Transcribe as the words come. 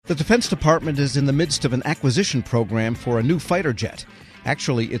The Defense Department is in the midst of an acquisition program for a new fighter jet.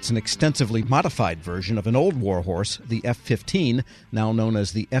 Actually, it's an extensively modified version of an old warhorse, the F-15, now known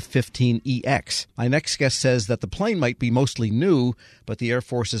as the F-15EX. My next guest says that the plane might be mostly new, but the Air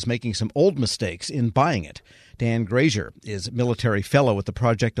Force is making some old mistakes in buying it. Dan Grazier is military fellow at the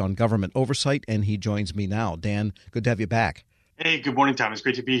Project on Government Oversight, and he joins me now. Dan, good to have you back. Hey, good morning, Tom. It's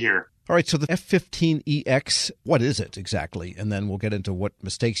great to be here. All right, so the F-15EX, what is it exactly? And then we'll get into what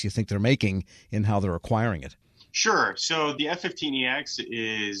mistakes you think they're making in how they're acquiring it. Sure. So the F-15EX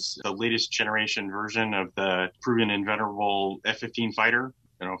is the latest generation version of the proven and venerable F-15 fighter.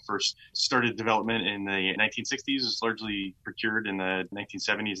 First started development in the 1960s, was largely procured in the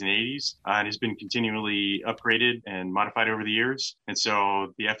 1970s and 80s, and has been continually upgraded and modified over the years. And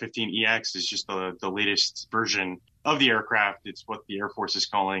so the F-15EX is just the latest version of the aircraft. It's what the Air Force is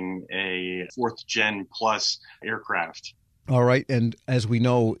calling a fourth gen plus aircraft. All right. And as we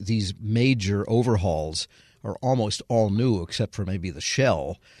know, these major overhauls are almost all new except for maybe the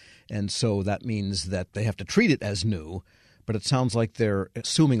shell. And so that means that they have to treat it as new. But it sounds like they're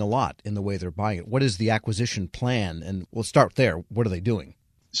assuming a lot in the way they're buying it. What is the acquisition plan? And we'll start there. What are they doing?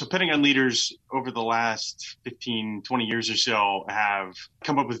 So Pentagon leaders over the last 15, 20 years or so have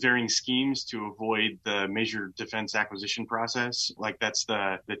come up with varying schemes to avoid the major defense acquisition process. Like that's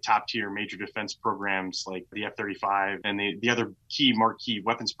the top tier major defense programs like the F-35 and the other key marquee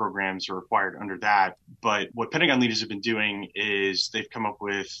weapons programs are required under that. But what Pentagon leaders have been doing is they've come up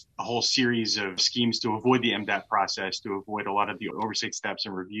with a whole series of schemes to avoid the MDAP process, to avoid a lot of the oversight steps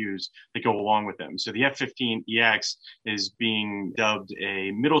and reviews that go along with them. So the F-15EX is being dubbed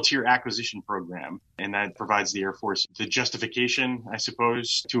a middle tier acquisition program, and that provides the Air Force the justification, I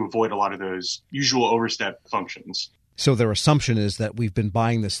suppose, to avoid a lot of those usual overstep functions. So their assumption is that we've been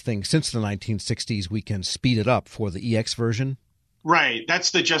buying this thing since the 1960s. We can speed it up for the EX version? Right.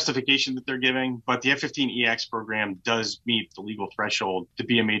 That's the justification that they're giving. But the F-15EX program does meet the legal threshold to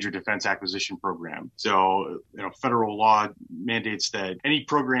be a major defense acquisition program. So, federal law mandates that any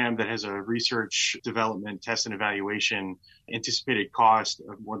program that has a research, development, test, and evaluation anticipated cost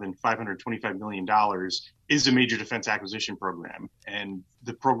of more than $525 million is a major defense acquisition program. And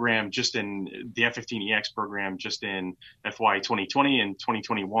the program just in the F-15EX program just in FY 2020 and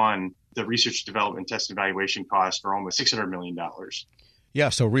 2021, the research, development, test, and evaluation costs are almost $600 million. Yeah,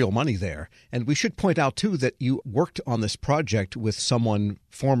 so real money there. And we should point out, too, that you worked on this project with someone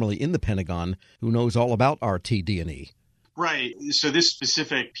formerly in the Pentagon who knows all about RTD&E. Right. So this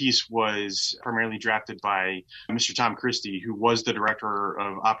specific piece was primarily drafted by Mr. Tom Christie, who was the director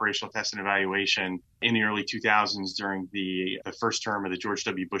of operational test and evaluation in the early 2000s during the first term of the George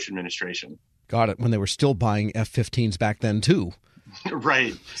W. Bush administration. Got it. When they were still buying F-15s back then, too.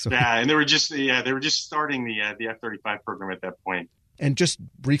 Right. So, yeah. And they were just starting the F-35 program at that point. And just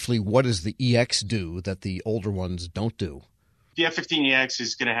briefly, what does the EX do that the older ones don't do? The F-15EX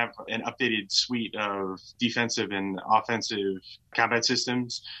is going to have an updated suite of defensive and offensive combat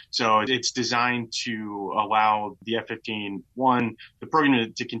systems. So it's designed to allow the F-15, the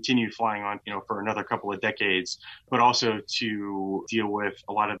program to continue flying on, for another couple of decades, but also to deal with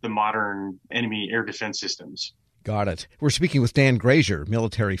a lot of the modern enemy air defense systems. Got it. We're speaking with Dan Grazier,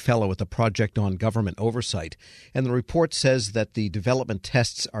 military fellow at the Project on Government Oversight. And the report says that the development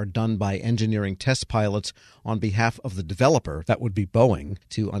tests are done by engineering test pilots on behalf of the developer, that would be Boeing,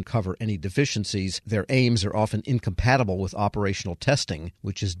 to uncover any deficiencies. Their aims are often incompatible with operational testing,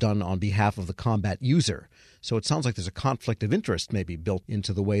 which is done on behalf of the combat user. So it sounds like there's a conflict of interest maybe built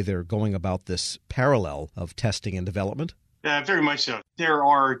into the way they're going about this parallel of testing and development. Very much so. There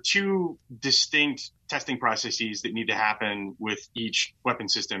are two distinct testing processes that need to happen with each weapon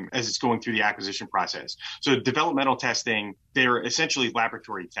system as it's going through the acquisition process. So developmental testing, they're essentially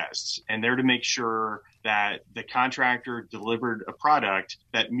laboratory tests, and they're to make sure that the contractor delivered a product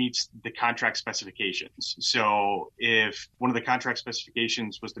that meets the contract specifications. So if one of the contract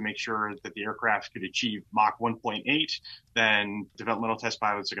specifications was to make sure that the aircraft could achieve Mach 1.8, then developmental test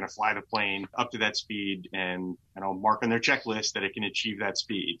pilots are going to fly the plane up to that speed and mark on their checklist that it can achieve that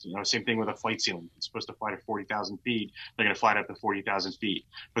speed. Same thing with a flight ceiling. It's supposed to fly to 40,000 feet. They're going to fly it up to 40,000 feet.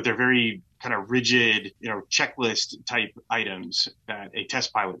 But they're very kind of rigid, checklist type items that a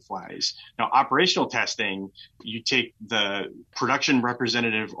test pilot flies. Now, operational testing, you take the production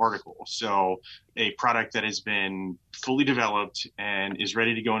representative article. So a product that has been fully developed and is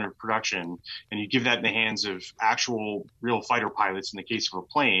ready to go into production, and you give that in the hands of actual real fighter pilots in the case of a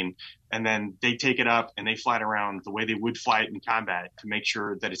plane, and then they take it up and they fly it around the way they would fly it in combat to make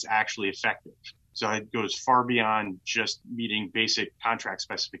sure that it's actually effective. So it goes far beyond just meeting basic contract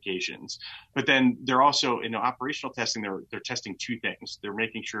specifications. But then they're also in operational testing, they're testing two things. They're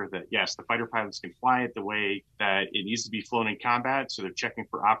making sure that, yes, the fighter pilots can fly it the way that it needs to be flown in combat. So they're checking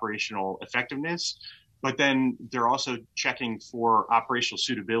for operational effectiveness. But then they're also checking for operational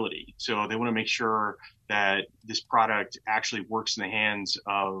suitability. So they want to make sure that this product actually works in the hands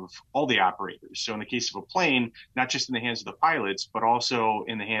of all the operators. So in the case of a plane, not just in the hands of the pilots, but also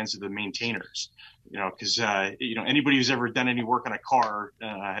in the hands of the maintainers. Because anybody who's ever done any work on a car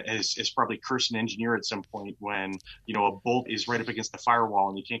has probably cursed an engineer at some point when a bolt is right up against the firewall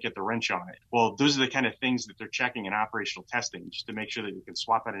and you can't get the wrench on it. Well, those are the kind of things that they're checking in operational testing, just to make sure that you can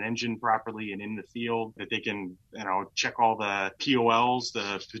swap out an engine properly and in the field, that they can check all the POLs,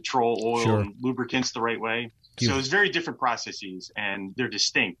 the petrol, oil, and lubricants the right way. So it's very different processes, and they're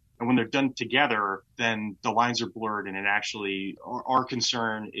distinct. And when they're done together, then the lines are blurred, and it actually, our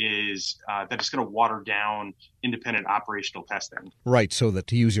concern is that it's going to water down independent operational testing. Right, so that,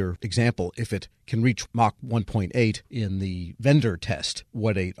 to use your example, if it can reach Mach 1.8 in the vendor test,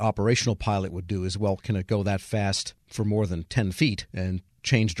 what an operational pilot would do is, well, can it go that fast for more than 10 feet and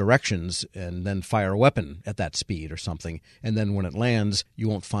change directions and then fire a weapon at that speed or something. And then when it lands, you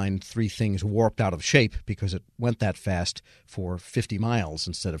won't find three things warped out of shape because it went that fast for 50 miles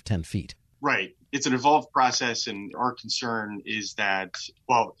instead of 10 feet. Right. It's an evolved process, and our concern is that,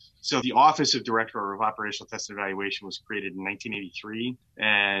 so the Office of Director of Operational Test and Evaluation was created in 1983,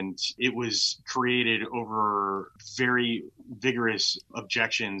 and it was created over very vigorous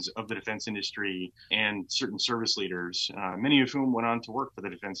objections of the defense industry and certain service leaders, many of whom went on to work for the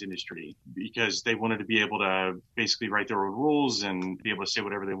defense industry, because they wanted to be able to basically write their own rules and be able to say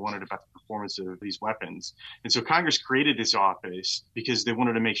whatever they wanted about the performance of these weapons. And so Congress created this office because they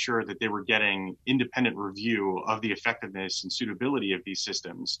wanted to make sure that they were getting independent review of the effectiveness and suitability of these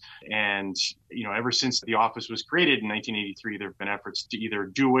systems. And, ever since the office was created in 1983, there have been efforts to either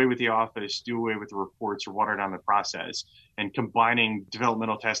do away with the office, do away with the reports, or water down the process. And combining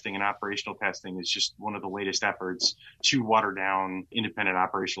developmental testing and operational testing is just one of the latest efforts to water down independent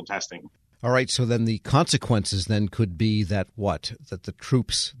operational testing. All right, so then the consequences then could be that that the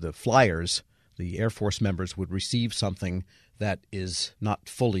troops, the flyers, the Air Force members would receive something that is not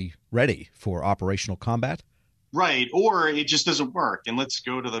fully ready for operational combat? Right. Or it just doesn't work. And let's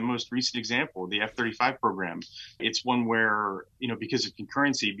go to the most recent example, the F-35 program. It's one where, because of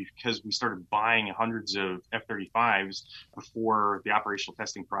concurrency, because we started buying hundreds of F-35s before the operational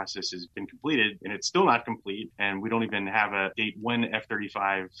testing process has been completed, and it's still not complete, and we don't even have a date when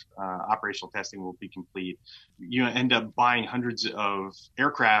F-35 operational testing will be complete. You end up buying hundreds of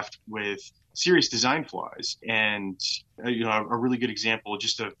aircraft with serious design flaws. And a really good example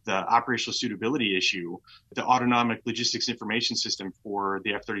just of the operational suitability issue, the autonomic logistics information system for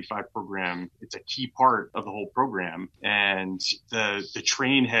the F-35 program, it's a key part of the whole program. And the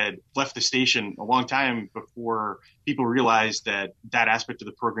train had left the station a long time before people realized that aspect of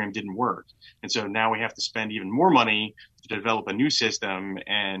the program didn't work. And so now we have to spend even more money to develop a new system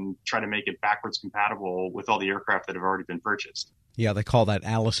and try to make it backwards compatible with all the aircraft that have already been purchased. Yeah, they call that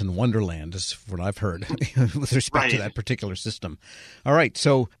Alice in Wonderland, is what I've heard, with respect to that particular system. All right,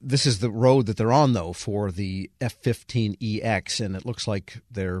 so this is the road that they're on, though, for the F-15EX, and it looks like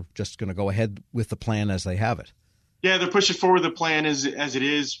they're just going to go ahead with the plan as they have it. Yeah, they're pushing forward the plan as it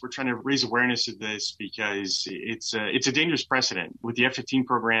is. We're trying to raise awareness of this because it's a dangerous precedent. With the F-15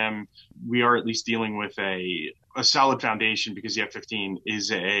 program, we are at least dealing with a solid foundation because the F-15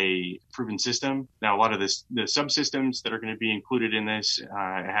 is a proven system. Now, a lot of the subsystems that are going to be included in this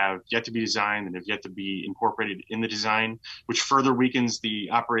have yet to be designed and have yet to be incorporated in the design, which further weakens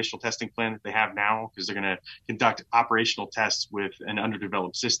the operational testing plan that they have now because they're going to conduct operational tests with an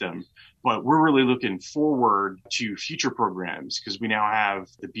underdeveloped system. But we're really looking forward to future programs because we now have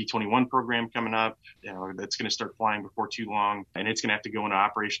the B-21 program coming up, that's going to start flying before too long, and it's going to have to go into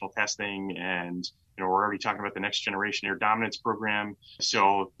operational testing. And we're already talking about the next generation air dominance program.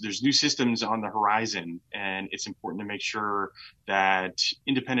 So there's new systems on the horizon, and it's important to make sure that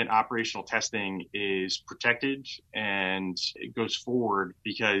independent operational testing is protected and it goes forward,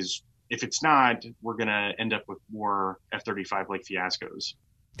 because if it's not, we're going to end up with more F-35 like fiascos.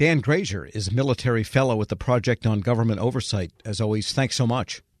 Dan Grazier is military fellow at the Project on Government Oversight. As always, thanks so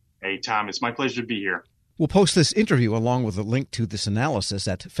much. Hey, Tom, it's my pleasure to be here. We'll post this interview along with a link to this analysis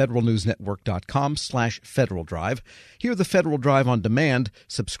at federalnewsnetwork.com/Federal Drive. Hear the Federal Drive on demand.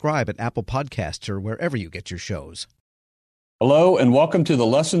 Subscribe at Apple Podcasts or wherever you get your shows. Hello, and welcome to the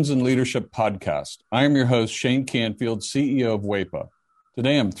Lessons in Leadership podcast. I am your host, Shane Canfield, CEO of WEPA.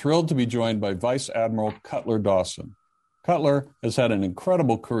 Today, I'm thrilled to be joined by Vice Admiral Cutler Dawson. Cutler has had an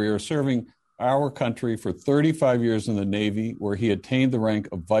incredible career serving our country for 35 years in the Navy, where he attained the rank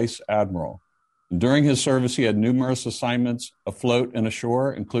of Vice Admiral. And during his service, he had numerous assignments afloat and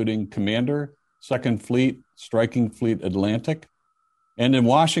ashore, including Commander, Second Fleet, Striking Fleet Atlantic, and in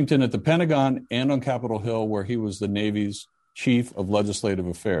Washington at the Pentagon and on Capitol Hill, where he was the Navy's Chief of Legislative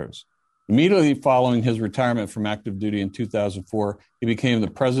Affairs. Immediately following his retirement from active duty in 2004, he became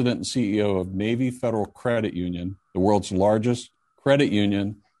the president and CEO of Navy Federal Credit Union, the world's largest credit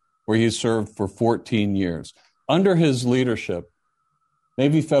union, where he served for 14 years. Under his leadership,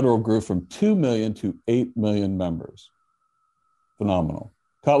 Navy Federal grew from 2 million to 8 million members. Phenomenal.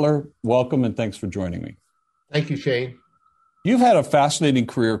 Cutler, welcome and thanks for joining me. Thank you, Shane. You've had a fascinating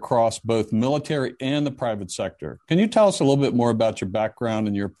career across both military and the private sector. Can you tell us a little bit more about your background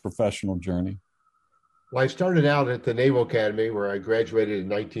and your professional journey? Well, I started out at the Naval Academy, where I graduated in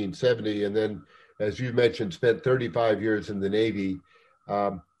 1970, and then, as you mentioned, spent 35 years in the Navy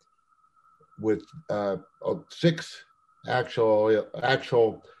with 6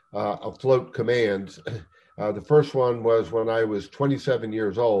 actual afloat commands. The first one was when I was 27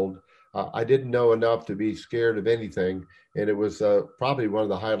 years old. I didn't know enough to be scared of anything, and it was probably one of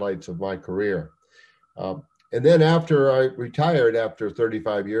the highlights of my career. And then after I retired, after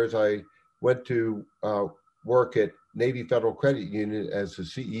 35 years, I went to work at Navy Federal Credit Union as the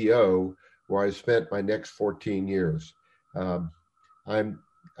CEO, where I spent my next 14 years. I'm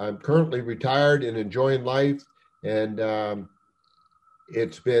currently retired and enjoying life, and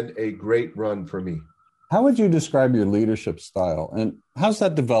it's been a great run for me. How would you describe your leadership style, and how's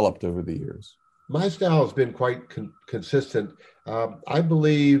that developed over the years? My style has been quite consistent. I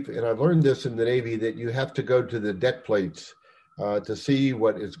believe, and I've learned this in the Navy, that you have to go to the deck plates to see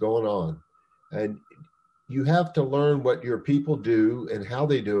what is going on. And you have to learn what your people do and how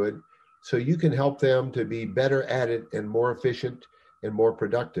they do it, so you can help them to be better at it and more efficient and more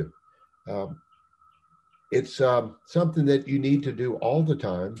productive. It's something that you need to do all the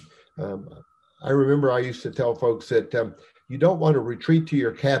time. I remember I used to tell folks that you don't want to retreat to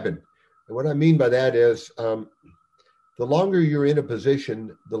your cabin. And what I mean by that is the longer you're in a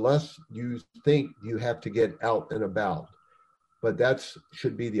position, the less you think you have to get out and about. But that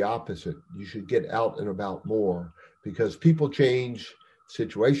should be the opposite. You should get out and about more, because people change,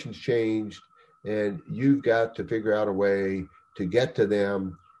 situations change, and you've got to figure out a way to get to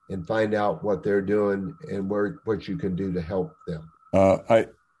them and find out what they're doing and what you can do to help them.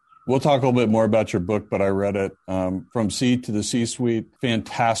 We'll talk a little bit more about your book, but I read it, From Sea to the C-Suite.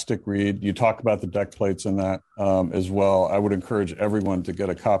 Fantastic read. You talk about the deck plates in that as well. I would encourage everyone to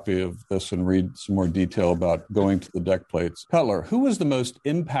get a copy of this and read some more detail about going to the deck plates. Cutler, who was the most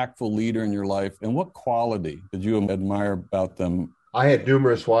impactful leader in your life, and what quality did you admire about them? I had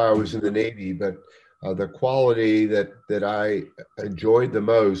numerous while I was in the Navy, but the quality that I enjoyed the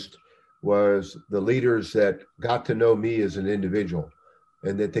most was the leaders that got to know me as an individual,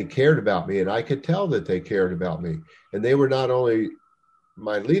 and that they cared about me, and I could tell that they cared about me. And they were not only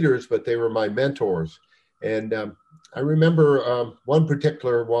my leaders, but they were my mentors. And I remember one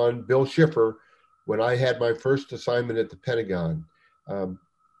particular one, Bill Schiffer, when I had my first assignment at the Pentagon.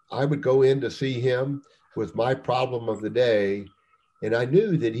 I would go in to see him with my problem of the day, and I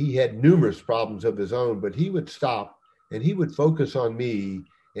knew that he had numerous problems of his own, but he would stop and he would focus on me,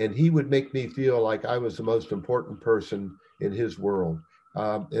 and he would make me feel like I was the most important person in his world.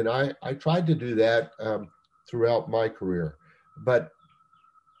 And I tried to do that throughout my career, but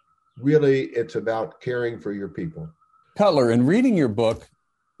really it's about caring for your people. Cutler, in reading your book,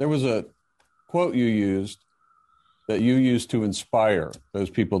 there was a quote you used to inspire those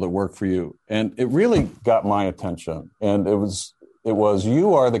people that work for you. And it really got my attention. And it was,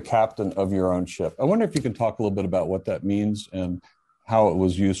 you are the captain of your own ship. I wonder if you can talk a little bit about what that means and how it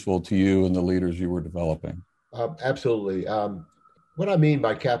was useful to you and the leaders you were developing. Absolutely. What I mean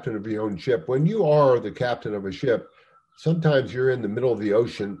by captain of your own ship, when you are the captain of a ship, sometimes you're in the middle of the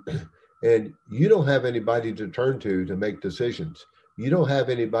ocean and you don't have anybody to turn to make decisions. You don't have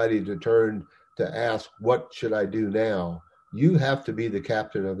anybody to turn to ask, what should I do now? You have to be the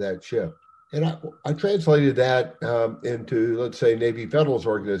captain of that ship. And I translated that into, let's say, Navy Federal's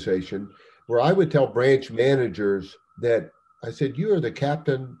organization, where I would tell branch managers that I said, you are the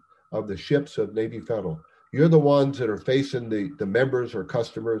captain of the ships of Navy Federal. You're the ones that are facing the members or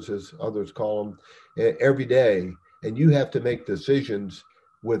customers, as others call them, every day. And you have to make decisions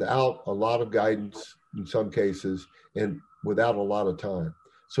without a lot of guidance in some cases and without a lot of time.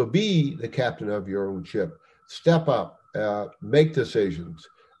 So be the captain of your own ship. Step up, make decisions,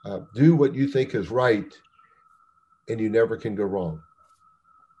 do what you think is right, and you never can go wrong.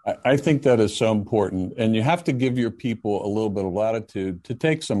 I think that is so important. And you have to give your people a little bit of latitude to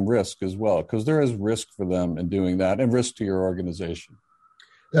take some risk as well, because there is risk for them in doing that and risk to your organization.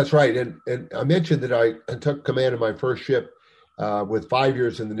 That's right. And I mentioned that I took command of my first ship with 5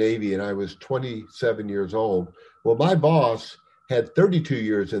 years in the Navy, and I was 27 years old. Well, my boss had 32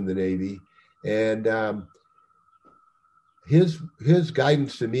 years in the Navy, and his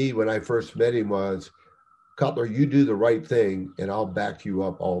guidance to me when I first met him was, Cutler, you do the right thing, and I'll back you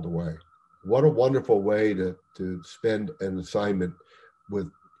up all the way. What a wonderful way to spend an assignment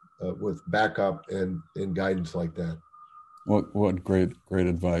with backup and guidance like that. What great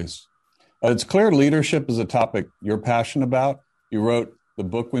advice. It's clear leadership is a topic you're passionate about. You wrote the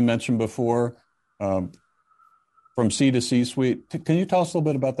book we mentioned before, From Sea to C-Suite. Can you tell us a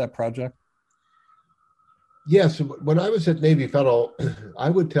little bit about that project? Yes. When I was at Navy Federal,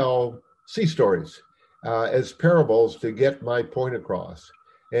 I would tell sea stories as parables to get my point across.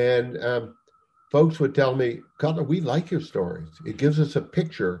 And folks would tell me, Cutler, we like your stories. It gives us a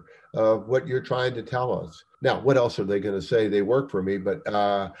picture of what you're trying to tell us. Now, what else are they going to say? They work for me, but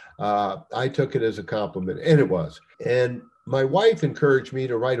I took it as a compliment, and it was. And my wife encouraged me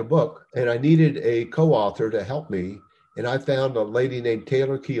to write a book, and I needed a co-author to help me. And I found a lady named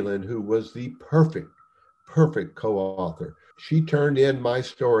Taylor Keelan, who was the perfect co-author. She turned in my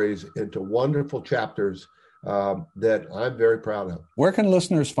stories into wonderful chapters that I'm very proud of. Where can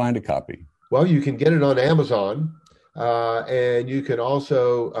listeners find a copy? Well, you can get it on Amazon, and you can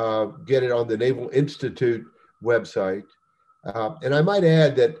also get it on the Naval Institute website. And I might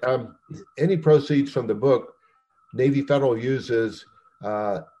add that any proceeds from the book, Navy Federal uses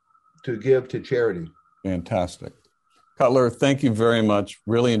to give to charity. Fantastic. Cutler, thank you very much.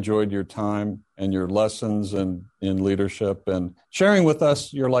 Really enjoyed your time and your lessons in leadership and sharing with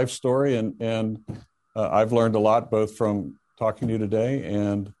us your life story. And I've learned a lot, both from talking to you today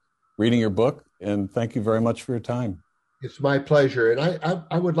and reading your book. And thank you very much for your time. It's my pleasure. And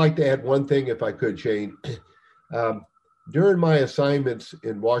I would like to add one thing, if I could, Shane. During my assignments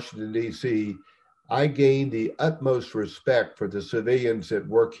in Washington, D.C., I gained the utmost respect for the civilians that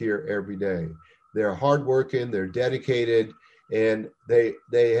work here every day. They're hardworking, they're dedicated, and they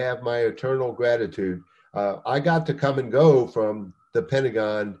have my eternal gratitude. I got to come and go from the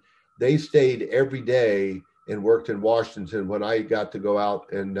Pentagon. They stayed every day and worked in Washington when I got to go out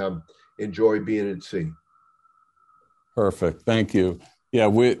and enjoy being at sea. Perfect. Thank you. Yeah,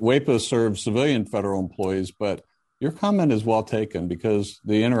 WAEPA serves civilian federal employees, but your comment is well taken because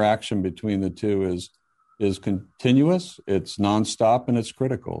the interaction between the two is continuous, it's nonstop, and it's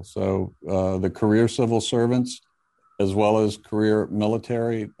critical. So the career civil servants, as well as career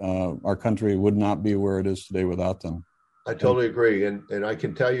military, our country would not be where it is today without them. I totally agree. And I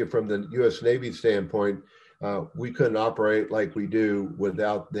can tell you from the U.S. Navy standpoint, we couldn't operate like we do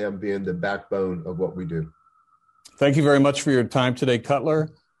without them being the backbone of what we do. Thank you very much for your time today, Cutler.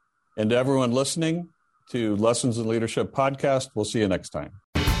 And to everyone listening to Lessons in Leadership podcast, we'll see you next time.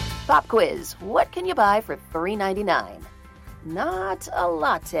 Pop quiz. What can you buy for $3.99? Not a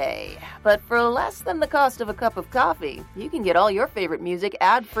latte, but for less than the cost of a cup of coffee, you can get all your favorite music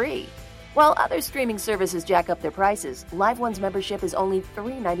ad-free. While other streaming services jack up their prices, LiveOne's membership is only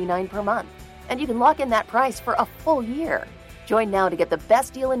 $3.99 per month, and you can lock in that price for a full year. Join now to get the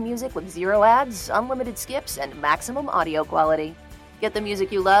best deal in music with 0 ads, unlimited skips, and maximum audio quality. Get the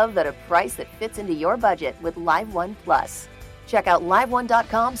music you love at a price that fits into your budget with LiveOne Plus. Check out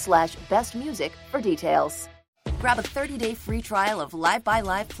liveone.com/bestmusic for details. Grab a 30-day free trial of Live by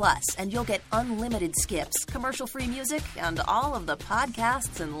Live Plus, and you'll get unlimited skips, commercial-free music, and all of the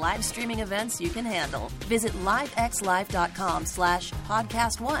podcasts and live streaming events you can handle. Visit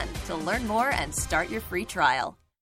livexlive.com/podcast1 to learn more and start your free trial.